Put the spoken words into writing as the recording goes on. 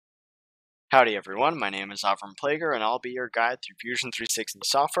Howdy everyone, my name is Avram Plager and I'll be your guide through Fusion 360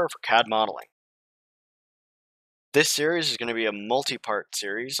 software for CAD modeling. This series is going to be a multi-part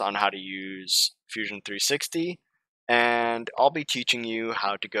series on how to use Fusion 360, and I'll be teaching you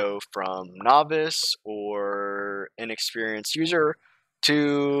how to go from novice or inexperienced user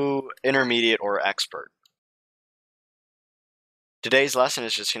to intermediate or expert. Today's lesson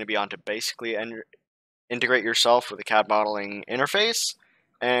is just going to be on to basically integrate yourself with the CAD modeling interface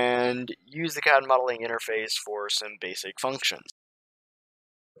and use the CAD modeling interface for some basic functions.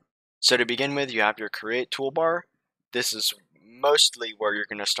 So to begin with, you have your create toolbar. This is mostly where you're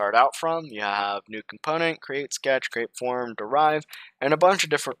going to start out from. You have new component, create sketch, create form, derive, and a bunch of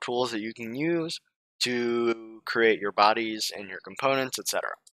different tools that you can use to create your bodies and your components, etc.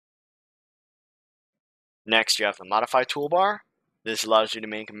 Next, you have the modify toolbar. This allows you to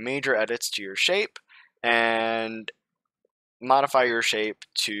make major edits to your shape and modify your shape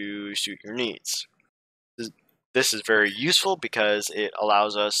to suit your needs. This is very useful because it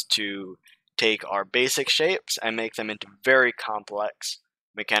allows us to take our basic shapes and make them into very complex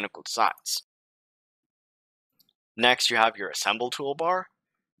mechanical designs. Next, you have your assemble toolbar.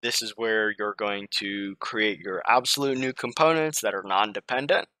 This is where you're going to create your absolute new components that are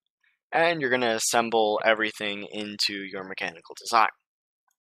non-dependent, and you're going to assemble everything into your mechanical design.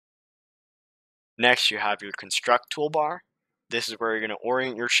 Next, you have your construct toolbar. This is where you're going to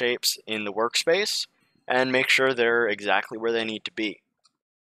orient your shapes in the workspace and make sure they're exactly where they need to be.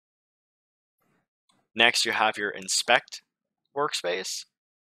 Next, you have your inspect workspace.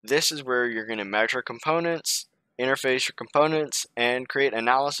 This is where you're going to measure components, interface your components, and create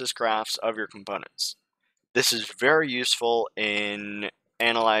analysis graphs of your components. This is very useful in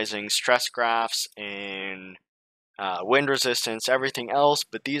analyzing stress graphs and wind resistance, everything else,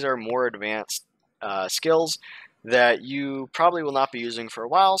 but these are more advanced skills that you probably will not be using for a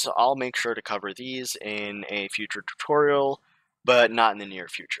while, so I'll make sure to cover these in a future tutorial, but not in the near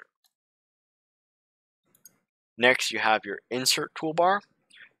future. Next, you have your insert toolbar.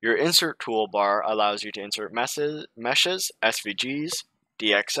 Your insert toolbar allows you to insert meshes, SVGs,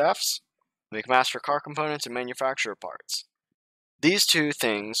 DXFs, make master car components, and manufacturer parts. These two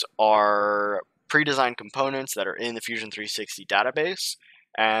things are pre-designed components that are in the Fusion 360 database,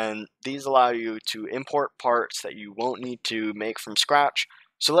 and these allow you to import parts that you won't need to make from scratch.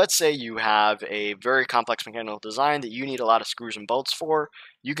 So let's say you have a very complex mechanical design that you need a lot of screws and bolts for.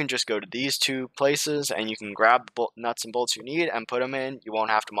 You can just go to these two places and you can grab the nuts and bolts you need and put them in. You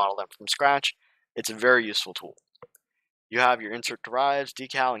won't have to model them from scratch. It's a very useful tool. You have your insert derives,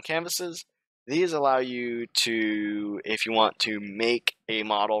 decal, and canvases. These allow you to, if you want to make a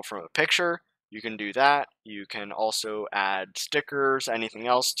model from a picture, you can do that. You can also add stickers, anything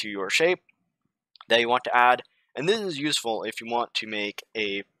else to your shape that you want to add. And this is useful if you want to make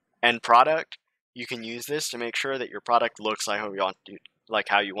a end product. You can use this to make sure that your product looks like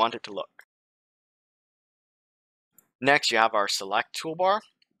how you want it to look. Next, you have our select toolbar.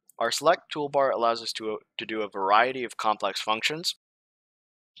 Our select toolbar allows us to do a variety of complex functions.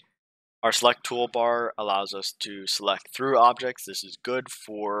 Our select toolbar allows us to select through objects. This is good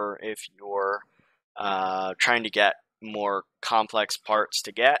for if you're trying to get more complex parts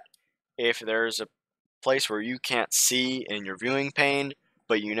to get. If there's a place where you can't see in your viewing pane,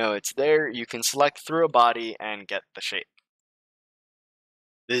 but you know it's there, you can select through a body and get the shape.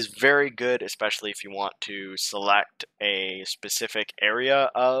 This is very good, especially if you want to select a specific area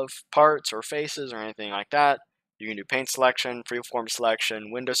of parts or faces or anything like that. You can do paint selection, freeform selection,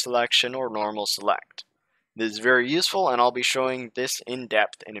 window selection, or normal select. This is very useful, and I'll be showing this in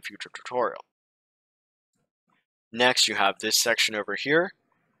depth in a future tutorial. Next, you have this section over here.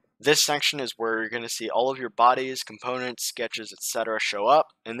 This section is where you're going to see all of your bodies, components, sketches, etc. show up,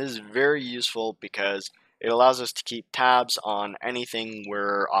 and this is very useful because it allows us to keep tabs on anything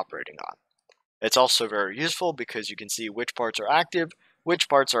we're operating on. It's also very useful because you can see which parts are active, which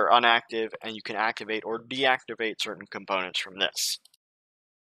parts are inactive, and you can activate or deactivate certain components from this.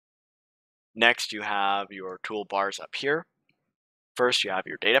 Next, you have your toolbars up here. First, you have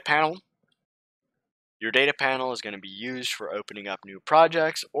your data panel. Your data panel is going to be used for opening up new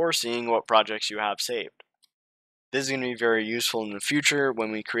projects or seeing what projects you have saved. This is going to be very useful in the future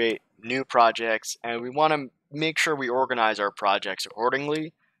when we create new projects and we want to make sure we organize our projects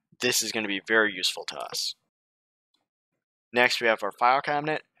accordingly. This is going to be very useful to us. Next, we have our file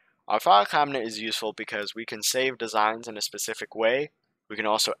cabinet. Our file cabinet is useful because we can save designs in a specific way. We can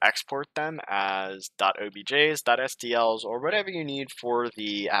also export them as .objs, .stls, or whatever you need for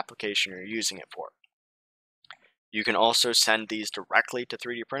the application you're using it for. You can also send these directly to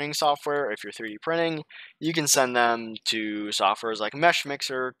 3D printing software. If you're 3D printing, you can send them to softwares like Mesh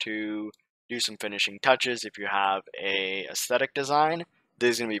Mixer to do some finishing touches. If you have a aesthetic design,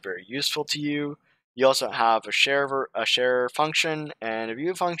 this is going to be very useful to you. You also have a share function and a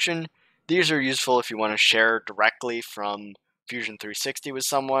view function. These are useful if you want to share directly from Fusion 360 with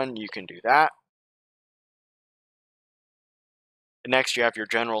someone. You can do that. Next, you have your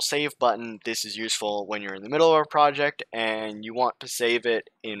general save button. This is useful when you're in the middle of a project and you want to save it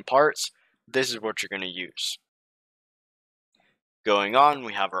in parts. This is what you're going to use. Going on,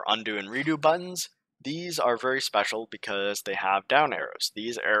 we have our undo and redo buttons. These are very special because they have down arrows.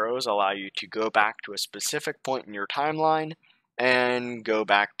 These arrows allow you to go back to a specific point in your timeline and go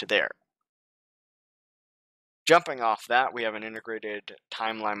back to there. Jumping off that, we have an integrated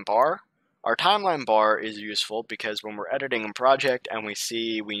timeline bar. Our timeline bar is useful because when we're editing a project and we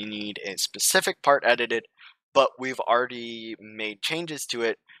see we need a specific part edited, but we've already made changes to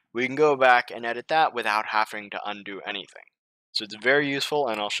it, we can go back and edit that without having to undo anything. So it's very useful,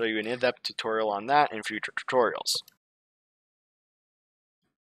 and I'll show you an in-depth tutorial on that in future tutorials.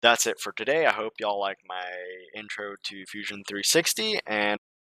 That's it for today. I hope y'all like my intro to Fusion 360, and